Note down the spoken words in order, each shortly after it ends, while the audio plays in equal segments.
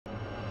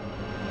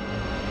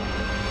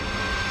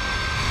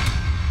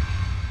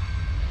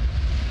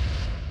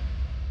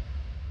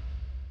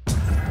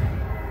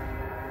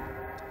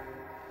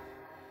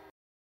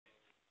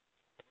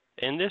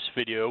In this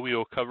video, we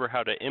will cover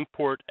how to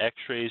import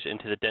X-rays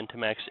into the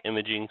Dentimax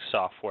Imaging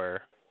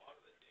software.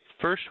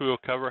 First, we will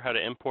cover how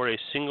to import a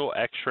single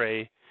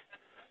X-ray.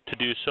 To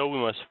do so, we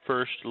must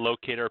first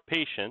locate our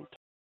patient.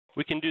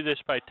 We can do this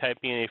by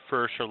typing in a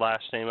first or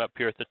last name up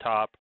here at the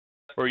top,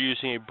 or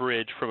using a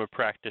bridge from a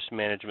practice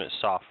management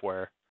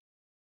software.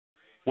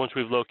 Once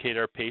we've located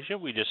our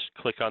patient, we just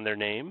click on their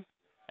name,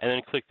 and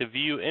then click the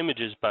View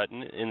Images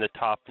button in the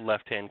top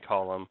left-hand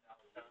column.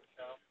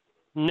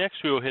 Next,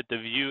 we will hit the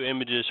View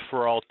Images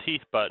for All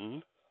Teeth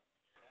button,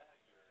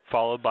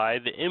 followed by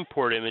the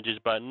Import Images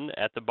button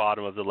at the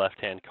bottom of the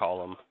left-hand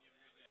column.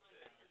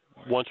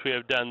 Once we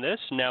have done this,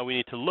 now we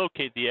need to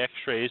locate the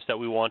X-rays that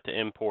we want to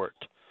import.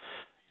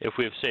 If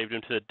we have saved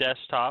them to the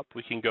desktop,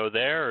 we can go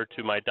there, or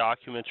to My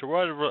Documents, or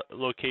whatever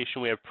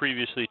location we have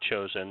previously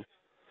chosen.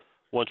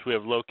 Once we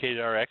have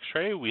located our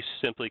X-ray, we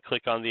simply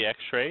click on the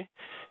X-ray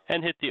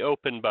and hit the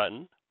Open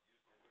button.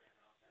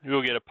 We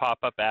will get a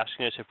pop-up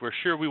asking us if we're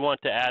sure we want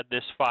to add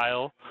this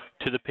file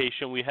to the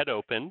patient we had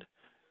opened.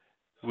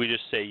 We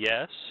just say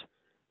yes.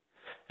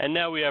 And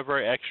now we have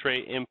our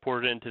X-ray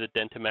imported into the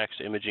Dentimax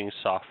Imaging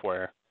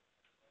software.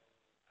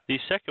 The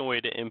second way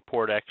to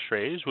import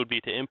X-rays would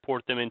be to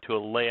import them into a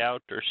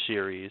layout or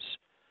series.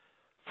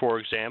 For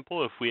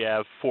example, if we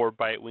have 4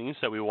 bite wings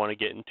that we want to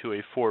get into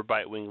a 4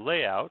 bite wing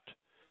layout,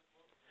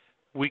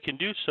 we can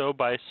do so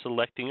by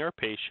selecting our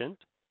patient,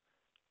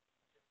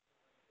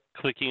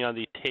 clicking on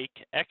the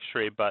Take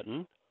X-ray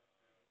button,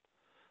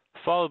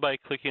 followed by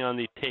clicking on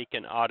the Take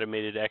an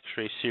Automated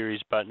X-ray Series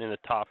button in the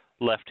top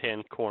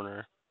left-hand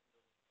corner.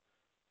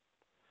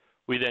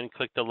 We then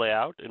click the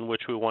layout in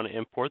which we want to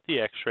import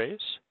the X-rays.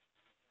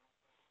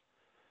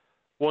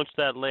 Once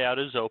that layout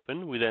is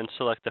open, we then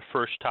select the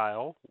first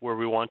tile where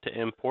we want to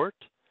import.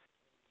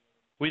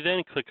 We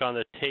then click on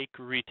the Take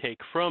Retake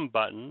From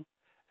button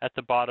at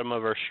the bottom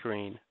of our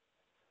screen.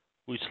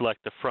 We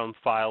select the From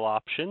File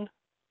option,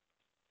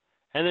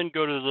 and then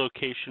go to the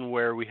location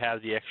where we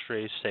have the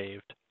X-rays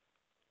saved.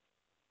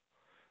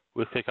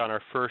 We'll click on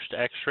our first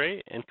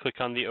X-ray and click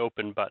on the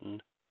Open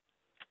button.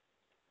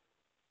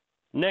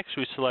 Next,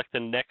 we select the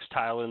next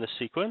tile in the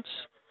sequence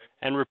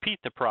and repeat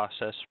the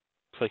process,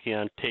 clicking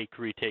on Take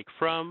Retake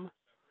From,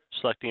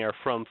 selecting our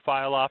From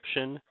File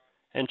option,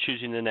 and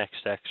choosing the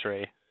next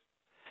X-ray.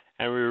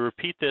 And we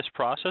repeat this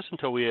process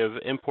until we have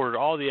imported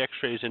all the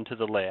X-rays into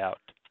the layout.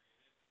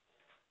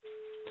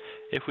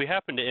 If we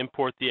happen to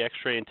import the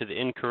X-ray into the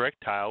incorrect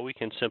tile, we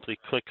can simply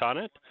click on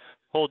it,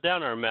 hold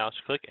down our mouse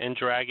click, and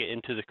drag it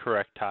into the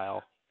correct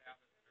tile.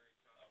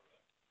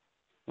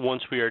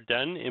 Once we are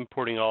done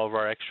importing all of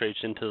our X-rays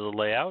into the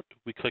layout,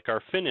 we click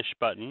our Finish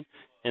button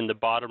in the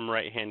bottom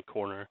right-hand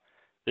corner.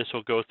 This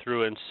will go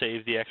through and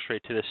save the X-ray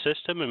to the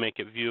system and make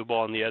it viewable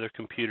on the other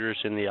computers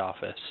in the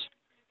office.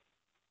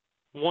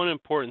 One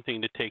important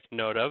thing to take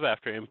note of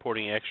after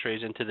importing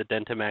X-rays into the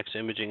Dentimax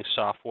Imaging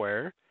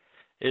software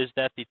is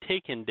that the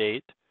take-in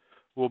date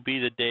will be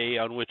the day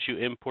on which you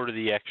imported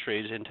the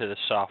X-rays into the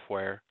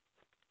software.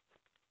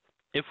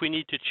 If we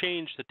need to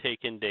change the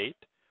take-in date,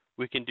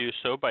 we can do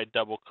so by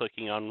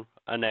double-clicking on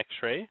an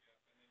X-ray,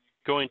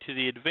 going to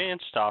the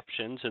Advanced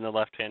options in the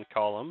left-hand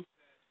column,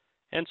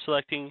 and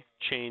selecting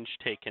Change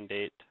Take-in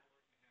Date.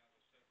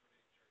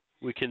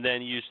 We can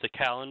then use the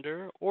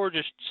calendar, or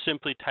just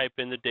simply type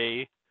in the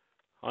day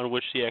on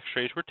which the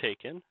X-rays were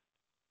taken,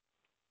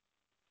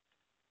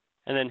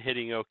 and then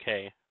hitting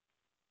OK.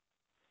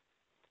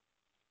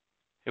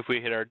 If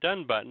we hit our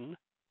Done button,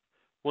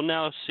 we'll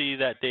now see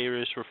that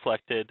data is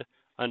reflected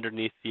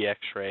underneath the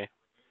X-ray.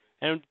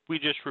 And we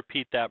just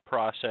repeat that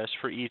process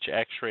for each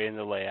X-ray in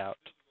the layout.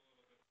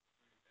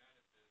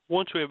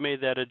 Once we have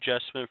made that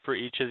adjustment for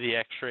each of the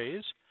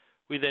X-rays,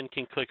 we then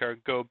can click our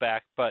Go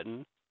Back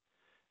button,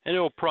 and it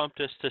will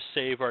prompt us to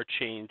save our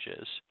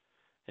changes.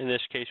 In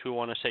this case, we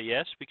want to say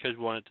yes because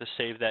we want it to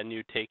save that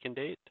new take-in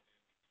date.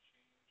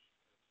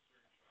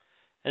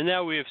 And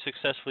now we have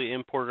successfully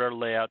imported our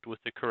layout with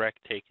the correct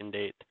take-in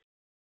date.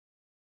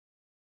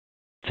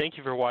 Thank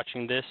you for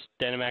watching this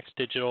Dentimax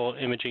Digital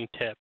Imaging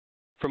tip.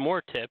 For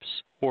more tips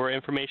or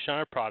information on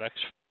our products,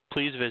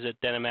 please visit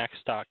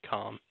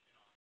dentimax.com.